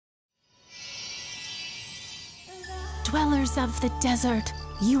Dwellers of the desert,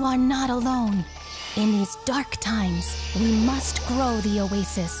 you are not alone. In these dark times, we must grow the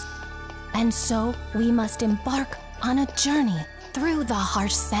oasis. And so, we must embark on a journey through the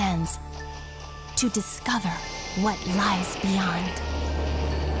harsh sands to discover what lies beyond.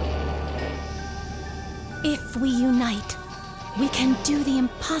 If we unite, we can do the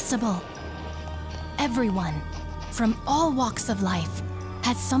impossible. Everyone, from all walks of life,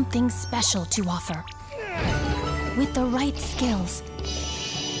 has something special to offer. With the right skills,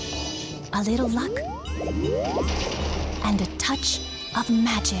 a little luck, and a touch of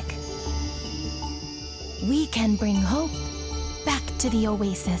magic, we can bring hope back to the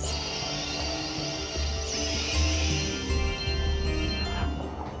oasis.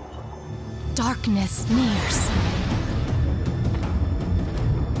 Darkness nears.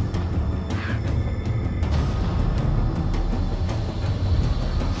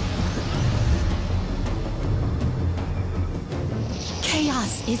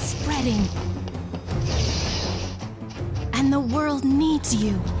 Chaos is spreading. And the world needs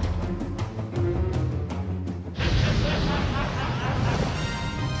you.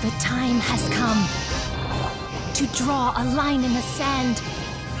 The time has come to draw a line in the sand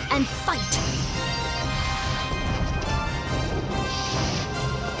and fight.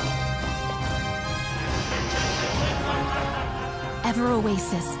 Ever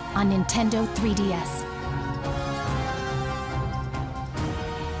Oasis on Nintendo 3DS.